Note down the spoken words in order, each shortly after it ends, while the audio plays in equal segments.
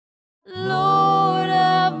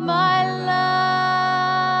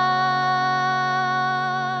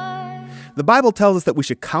The Bible tells us that we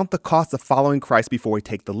should count the cost of following Christ before we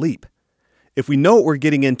take the leap. If we know what we're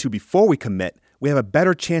getting into before we commit, we have a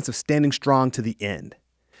better chance of standing strong to the end.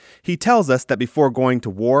 He tells us that before going to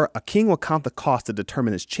war, a king will count the cost to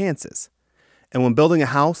determine his chances. And when building a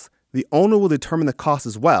house, the owner will determine the cost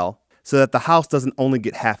as well, so that the house doesn't only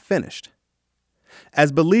get half finished.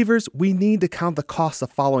 As believers, we need to count the cost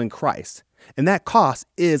of following Christ, and that cost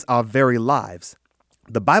is our very lives.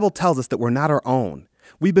 The Bible tells us that we're not our own.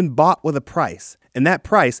 We've been bought with a price, and that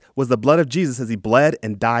price was the blood of Jesus as he bled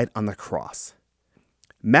and died on the cross.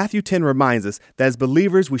 Matthew 10 reminds us that as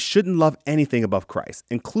believers, we shouldn't love anything above Christ,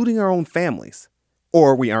 including our own families,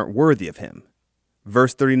 or we aren't worthy of him.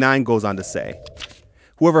 Verse 39 goes on to say,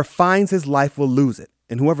 "Whoever finds his life will lose it,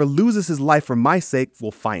 and whoever loses his life for my sake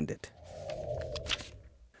will find it."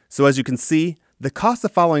 So as you can see, the cost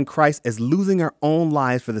of following Christ is losing our own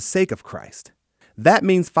lives for the sake of Christ. That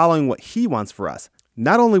means following what he wants for us,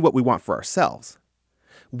 not only what we want for ourselves.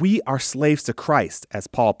 We are slaves to Christ, as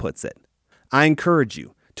Paul puts it. I encourage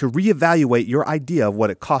you to reevaluate your idea of what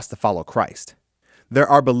it costs to follow Christ. There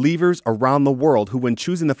are believers around the world who, when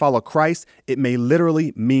choosing to follow Christ, it may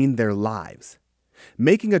literally mean their lives.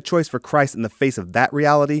 Making a choice for Christ in the face of that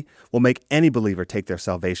reality will make any believer take their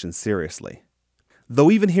salvation seriously. Though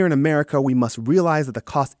even here in America, we must realize that the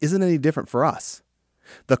cost isn't any different for us.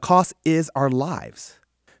 The cost is our lives.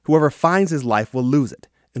 Whoever finds his life will lose it,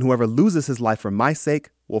 and whoever loses his life for my sake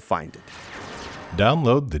will find it.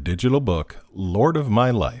 Download the digital book, Lord of My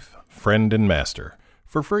Life, Friend and Master,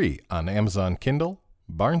 for free on Amazon Kindle,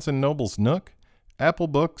 Barnes & Noble's Nook, Apple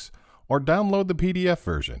Books, or download the PDF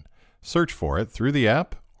version. Search for it through the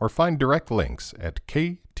app or find direct links at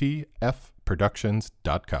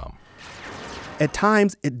ktfproductions.com. At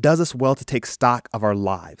times, it does us well to take stock of our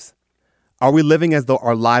lives. Are we living as though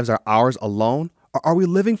our lives are ours alone, or are we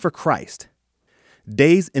living for Christ?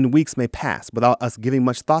 Days and weeks may pass without us giving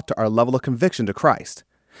much thought to our level of conviction to Christ,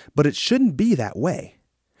 but it shouldn't be that way.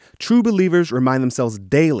 True believers remind themselves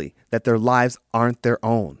daily that their lives aren't their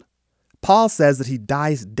own. Paul says that he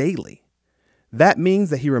dies daily. That means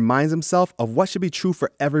that he reminds himself of what should be true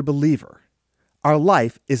for every believer. Our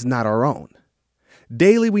life is not our own.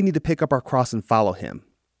 Daily, we need to pick up our cross and follow him.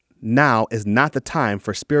 Now is not the time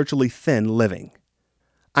for spiritually thin living.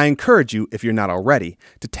 I encourage you, if you're not already,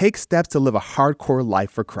 to take steps to live a hardcore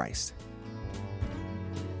life for Christ.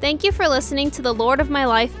 Thank you for listening to the Lord of My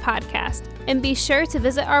Life podcast, and be sure to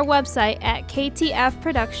visit our website at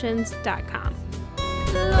ktfproductions.com.